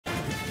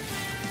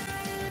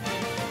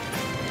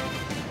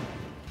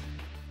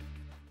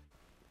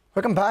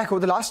Welcome back.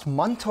 Over the last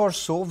month or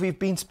so, we've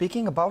been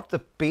speaking about the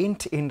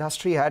paint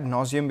industry ad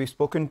nauseum. We've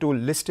spoken to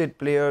listed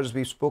players.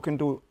 We've spoken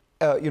to,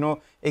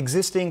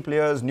 existing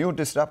players, new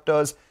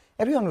disruptors.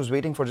 Everyone was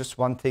waiting for just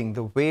one thing,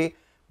 the way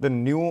the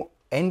new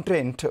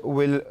entrant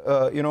will,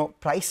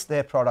 price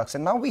their products.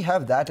 And now we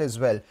have that as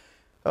well.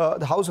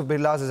 The House of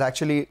Birlas has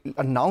actually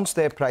announced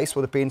their price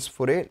for the paints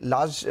foray,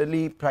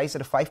 largely priced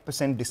at a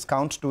 5%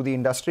 discount to the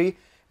industry.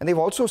 And they've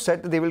also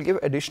said that they will give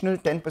additional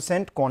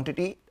 10%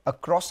 quantity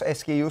across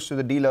SKUs to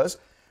the dealers,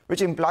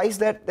 which implies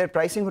that their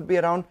pricing would be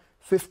around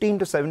 15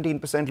 to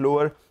 17%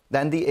 lower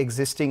than the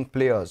existing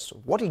players.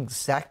 What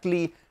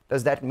exactly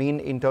does that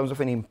mean in terms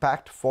of an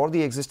impact for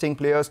the existing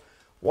players?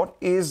 What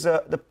is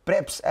the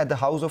preps at the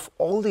house of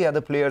all the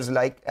other players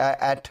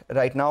at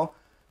right now?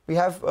 We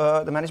have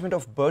the management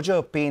of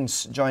Berger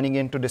Paints joining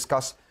in to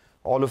discuss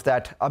all of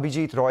that.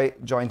 Abhijit Roy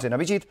joins in.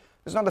 Abhijit,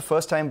 it's not the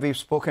first time we've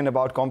spoken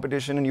about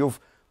competition, and you've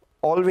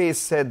always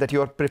said that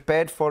you're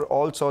prepared for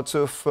all sorts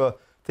of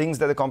things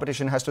that the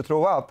competition has to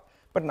throw up.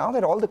 But now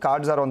that all the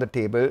cards are on the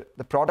table,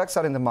 the products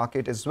are in the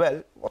market as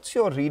well, what's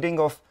your reading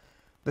of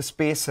the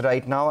space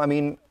right now? I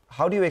mean,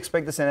 how do you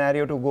expect the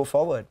scenario to go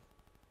forward?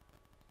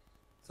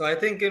 So I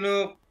think,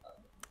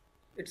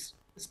 it's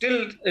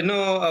still,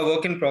 a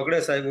work in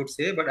progress, I would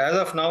say. But as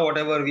of now,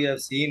 whatever we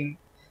have seen,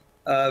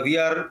 we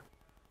are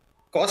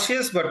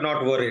cautious but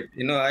not worried.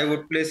 I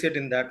would place it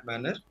in that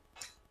manner.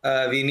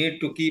 We need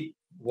to keep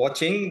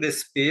watching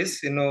this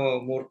space,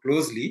 more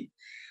closely.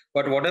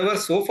 But whatever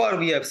so far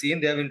we have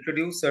seen, they have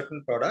introduced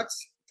certain products.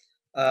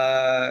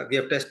 We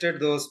have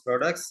tested those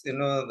products.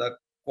 The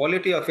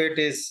quality of it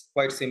is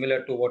quite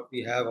similar to what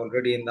we have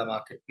already in the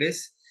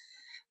marketplace.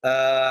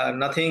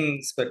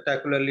 Nothing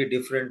spectacularly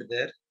different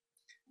there,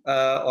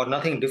 or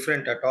nothing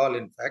different at all,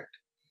 in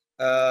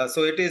fact.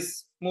 So it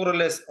is more or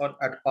less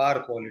at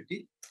par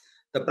quality.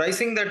 The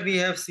pricing that we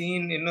have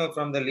seen,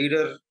 from the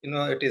leader,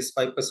 it is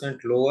 5%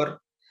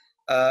 lower,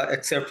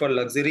 except for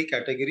luxury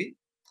category,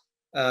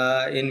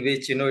 in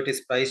which, it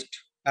is priced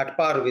at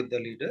par with the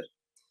leader.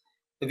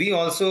 We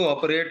also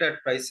operate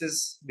at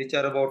prices which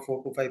are about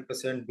 4 to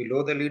 5%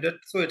 below the leader.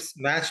 So it's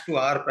matched to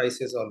our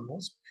prices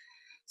almost.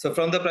 So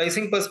from the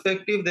pricing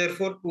perspective,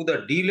 therefore, to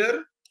the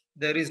dealer,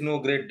 there is no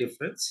great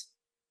difference.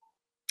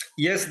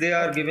 Yes, they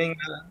are giving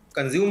a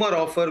consumer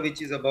offer,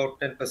 which is about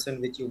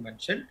 10%, which you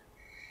mentioned,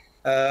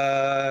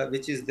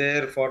 which is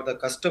there for the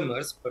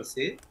customers per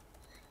se.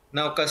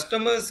 Now,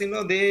 customers,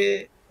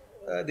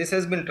 this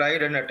has been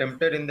tried and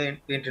attempted in the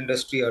paint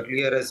industry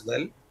earlier as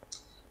well.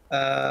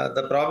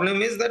 The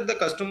problem is that the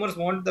customers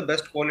want the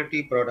best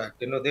quality product.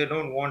 They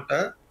don't want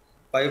a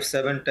 5,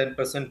 7,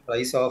 10%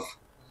 price off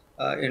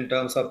in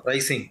terms of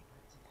pricing.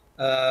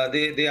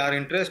 They are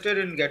interested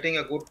in getting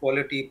a good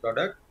quality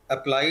product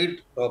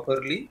applied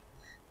properly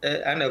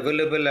and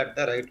available at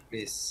the right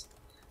place.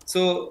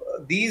 So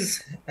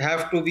these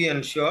have to be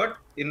ensured,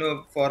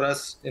 for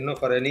us,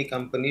 for any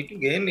company to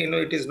gain.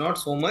 It is not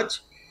so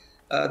much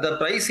the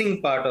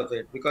pricing part of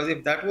it, because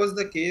if that was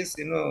the case,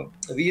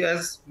 we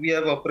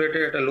have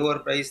operated at a lower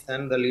price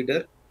than the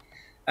leader,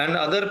 and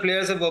other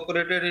players have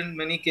operated in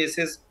many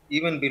cases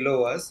even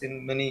below us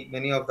in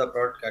many of the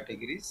product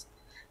categories.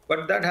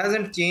 But that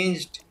hasn't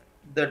changed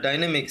the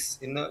dynamics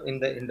in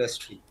the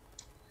industry.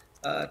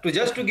 To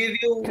give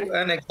you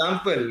an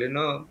example,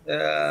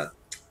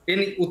 in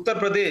Uttar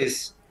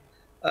Pradesh,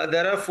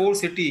 there are 4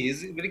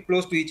 cities very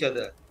close to each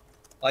other: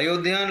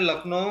 Ayodhya and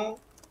Lucknow,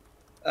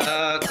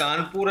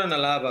 Kanpur and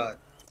Allahabad.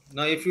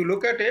 Now, if you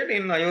look at it,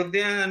 in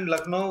Ayodhya and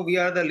Lucknow, we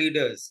are the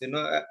leaders.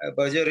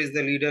 Berger is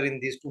the leader in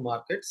these 2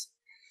 markets.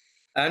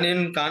 And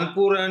in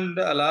Kanpur and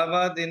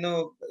Allahabad,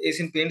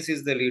 Asian Paints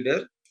is the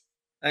leader.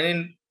 And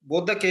in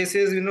both the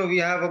cases, we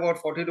have about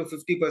 40 to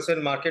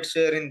 50% market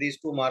share in these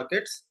 2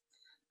 markets.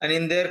 And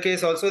in their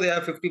case also, they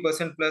have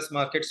 50% plus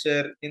market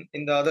share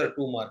in the other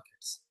 2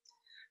 markets.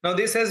 Now,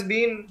 this has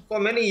been, for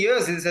many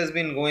years, this has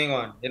been going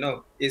on.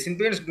 Asian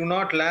Paints do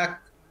not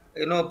lack,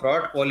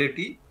 product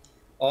quality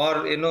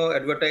or,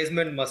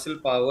 advertisement muscle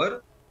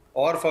power,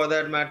 or for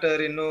that matter,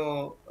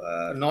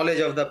 knowledge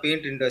of the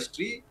paint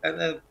industry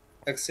and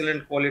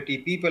excellent quality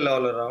people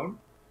all around.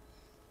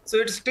 So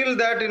it's still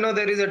that,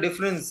 there is a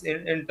difference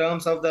in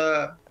terms of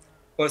the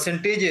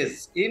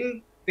percentages.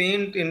 In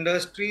paint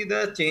industry,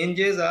 the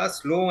changes are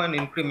slow and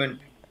incremental.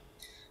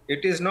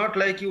 It is not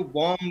like you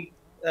bomb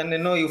and,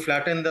 you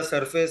flatten the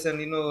surface and,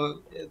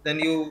 then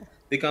you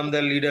become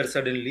the leader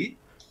suddenly.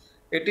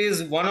 It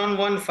is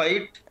one-on-one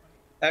fight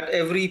at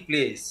every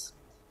place,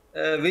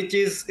 which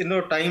is,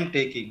 time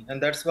taking.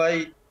 And that's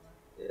why,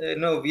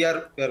 we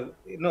are,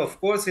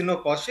 of course,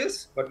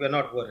 cautious, but we're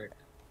not worried.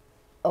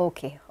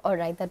 Okay, all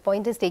right. That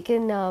point is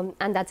taken,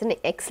 and that's an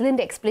excellent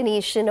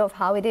explanation of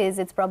how it is.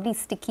 It's probably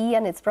sticky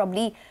and it's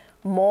probably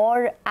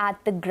more at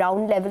the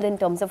ground level in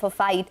terms of a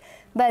fight.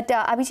 But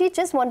Abhijit,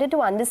 just wanted to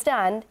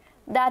understand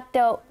that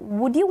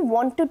would you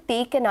want to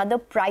take another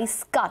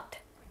price cut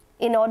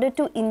in order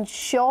to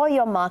ensure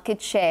your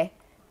market share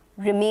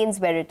remains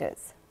where it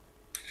is?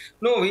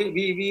 No,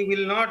 we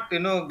will not,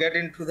 get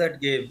into that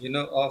game,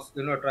 of,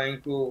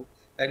 trying to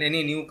and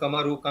any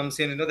newcomer who comes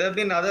in, there have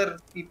been other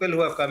people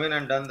who have come in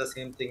and done the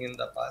same thing in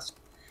the past.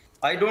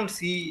 I don't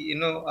see,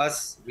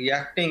 us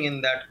reacting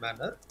in that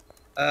manner.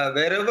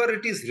 Wherever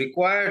it is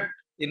required,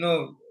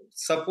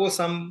 suppose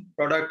some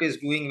product is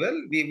doing well,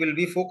 we will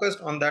be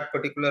focused on that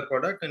particular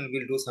product and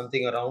we'll do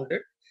something around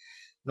it.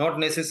 Not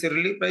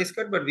necessarily price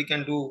cut, but we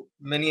can do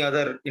many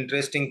other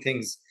interesting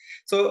things.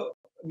 So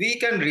we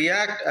can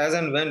react as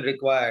and when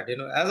required.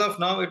 As of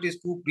now, it is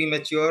too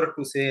premature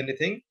to say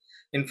anything.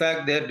 In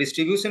fact, their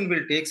distribution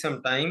will take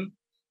some time.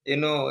 It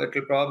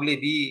will probably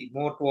be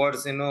more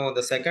towards,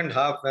 the second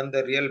half when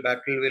the real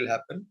battle will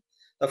happen.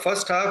 The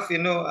first half,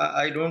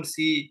 I don't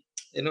see,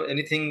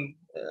 anything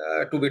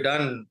to be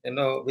done,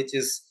 which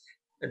is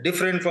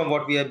different from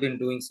what we have been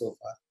doing so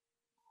far.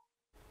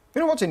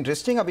 What's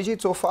interesting,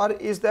 Abhijit, so far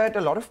is that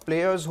a lot of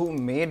players who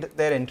made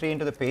their entry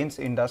into the paints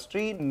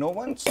industry, no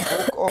one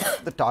spoke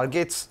of the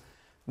targets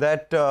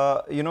that,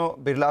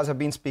 Birlas have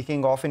been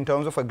speaking of in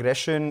terms of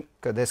aggression.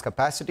 There's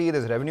capacity,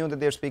 there's revenue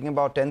that they're speaking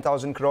about,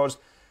 10,000 crores.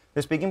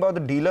 They're speaking about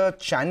the dealer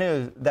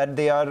channel that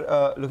they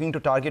are looking to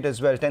target as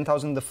well,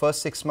 10,000 in the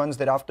first 6 months,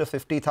 thereafter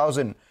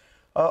 50,000.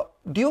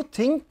 Do you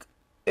think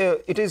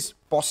it is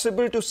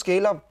possible to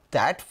scale up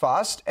that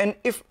fast? And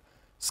if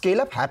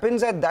scale-up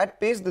happens at that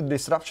pace, the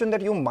disruption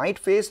that you might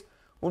face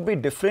would be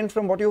different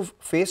from what you've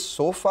faced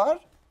so far?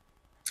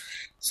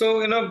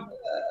 So,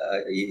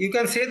 you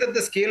can say that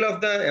the scale of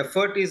the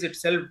effort is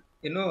itself,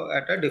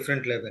 at a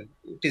different level.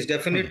 It is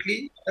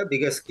definitely a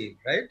bigger scale,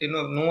 right?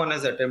 No one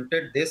has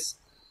attempted this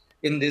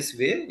in this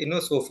way,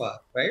 so far,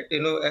 right?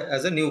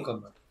 As a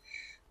newcomer.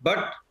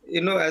 But,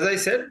 as I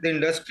said, the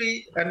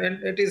industry,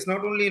 and it is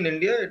not only in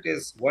India, it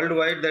is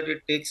worldwide that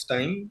it takes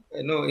time.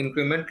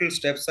 Incremental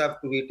steps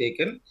have to be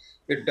taken.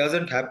 It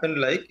doesn't happen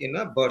like in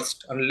a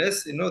burst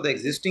unless, the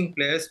existing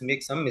players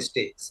make some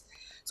mistakes.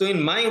 So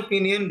in my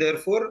opinion,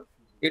 therefore,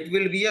 it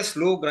will be a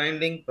slow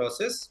grinding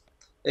process.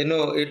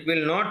 It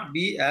will not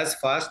be as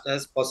fast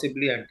as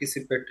possibly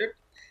anticipated.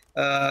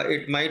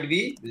 It might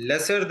be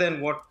lesser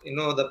than what,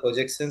 the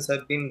projections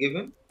have been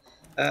given.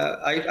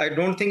 I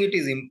don't think it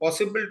is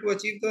impossible to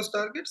achieve those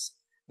targets,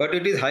 but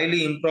it is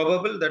highly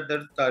improbable that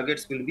the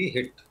targets will be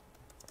hit.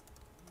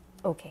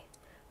 Okay.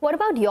 What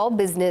about your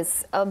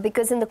business?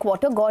 Because in the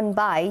quarter gone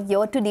by,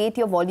 year to date,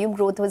 your volume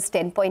growth was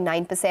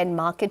 10.9%,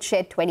 market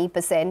share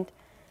 20%.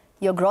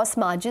 Your gross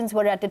margins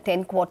were at a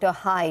 10-quarter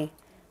high.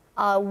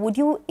 Would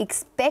you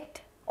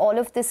expect all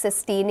of this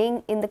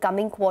sustaining in the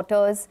coming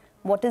quarters?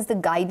 What is the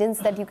guidance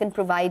that you can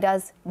provide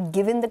us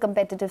given the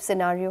competitive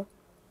scenario?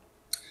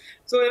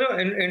 So,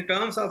 in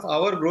terms of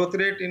our growth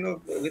rate,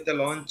 with the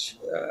launch,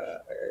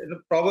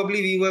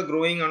 probably we were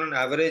growing on an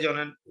average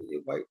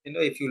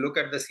if you look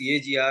at the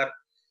CAGR,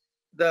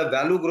 the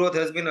value growth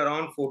has been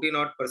around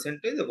 14%,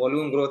 the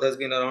volume growth has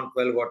been around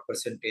 12%.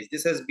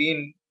 This has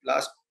been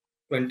last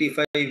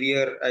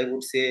 25-year, I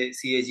would say,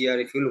 CAGR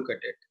if you look at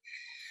it.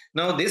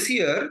 Now, this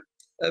year,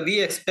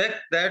 we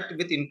expect that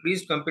with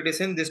increased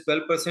competition, this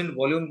 12%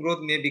 volume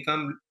growth may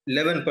become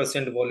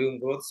 11% volume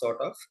growth,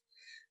 sort of.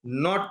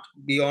 Not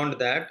beyond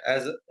that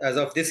as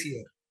of this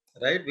year,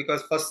 right?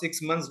 Because first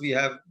 6 months we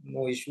have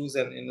no issues,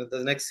 and in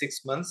the next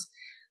 6 months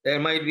there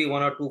might be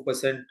 1 or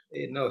 2%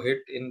 hit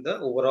in the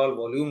overall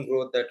volume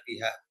growth that we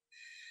have.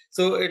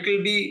 So it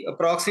will be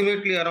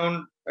approximately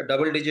around a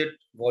double-digit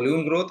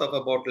volume growth of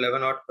about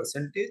 11%,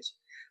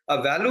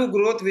 a value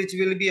growth which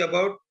will be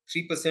about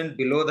 3%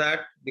 below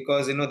that,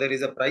 because there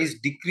is a price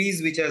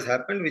decrease which has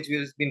happened, which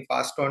has been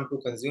passed on to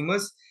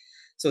consumers.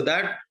 So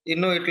that, it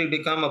will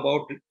become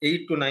about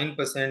 8 to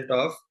 9%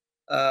 of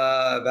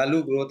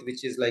value growth,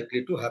 which is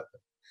likely to happen.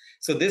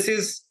 So this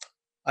is,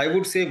 I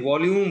would say,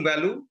 volume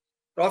value.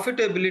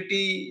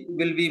 Profitability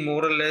will be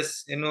more or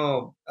less,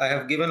 I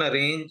have given a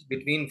range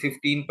between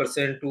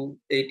 15% to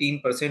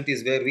 18%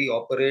 is where we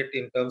operate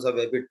in terms of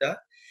EBITDA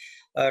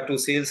to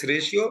sales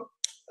ratio.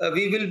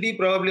 We will be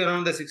probably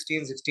around the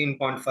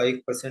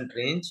 16.5%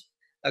 range.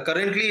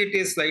 Currently, it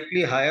is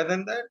slightly higher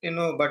than that,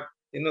 but,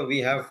 we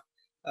have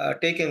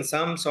taken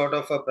some sort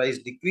of a price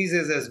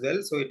decreases as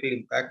well, so it will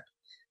impact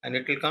and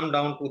it will come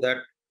down to that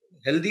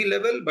healthy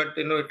level, but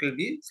it will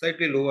be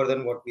slightly lower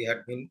than what we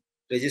had been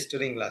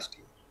registering last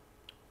year.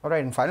 All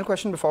right, and final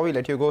question before we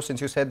let you go, since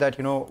you said that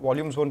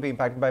volumes won't be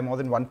impacted by more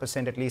than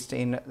 1% at least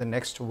in the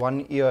next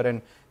 1 year,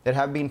 and there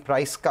have been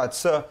price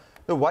cuts.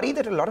 The worry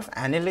that a lot of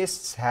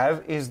analysts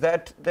have is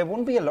that there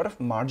won't be a lot of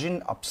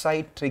margin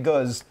upside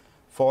triggers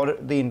for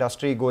the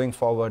industry going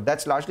forward.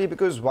 That's largely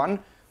because, one,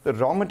 the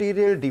raw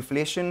material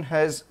deflation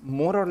has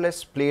more or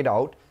less played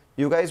out.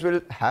 You guys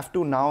will have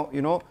to now,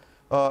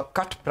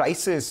 cut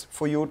prices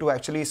for you to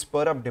actually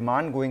spur up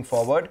demand going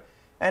forward.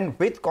 And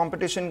with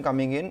competition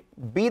coming in,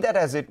 be that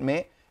as it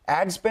may,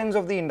 ad spends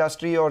of the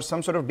industry or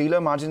some sort of dealer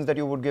margins that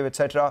you would give,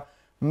 etc.,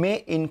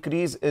 may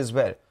increase as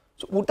well.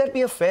 So would that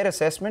be a fair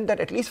assessment that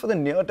at least for the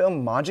near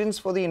term, margins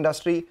for the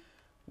industry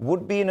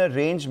would be in a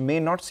range, may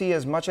not see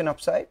as much an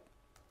upside?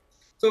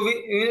 So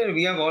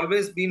we have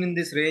always been in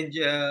this range,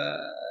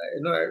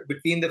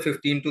 between the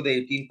 15 to the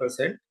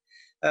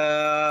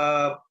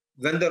 18%.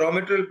 when the raw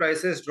material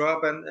prices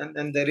drop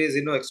and there is,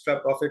 extra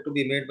profit to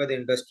be made by the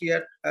industry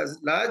as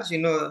large,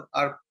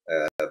 our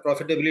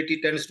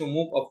profitability tends to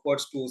move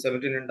upwards to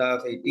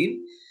 17.5,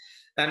 18.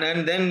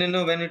 And then,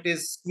 when it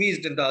is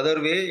squeezed in the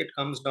other way, it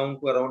comes down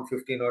to around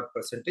 15 odd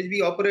percentage.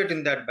 We operate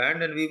in that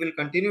band and we will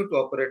continue to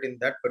operate in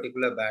that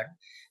particular band.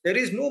 There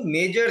is no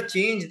major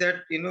change that,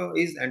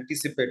 is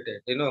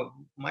anticipated.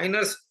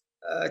 Minor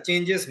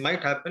changes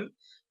might happen,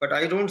 but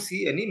I don't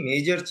see any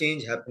major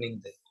change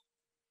happening there.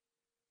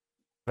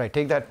 Right,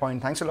 take that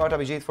point. Thanks a lot,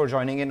 Abhijit, for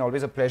joining in.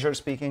 Always a pleasure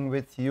speaking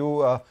with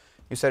you.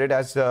 You said it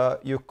as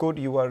you could.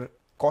 You are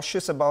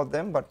cautious about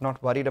them, but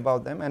not worried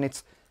about them. And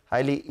it's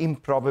highly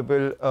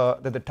improbable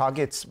that the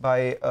targets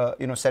by,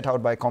 set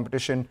out by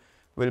competition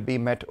will be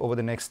met over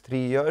the next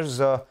 3 years.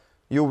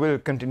 You will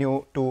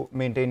continue to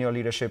maintain your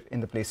leadership in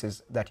the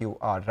places that you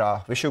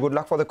are. Wish you good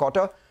luck for the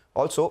quarter.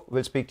 Also,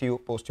 we'll speak to you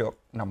post your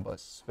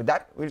numbers. With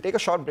that, we'll take a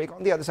short break.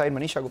 On the other side,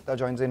 Manisha Gupta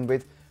joins in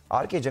with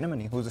R.K.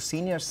 Janamani, who's a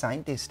senior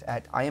scientist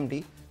at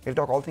IMD. We'll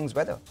talk all things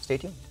weather. Stay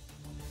tuned.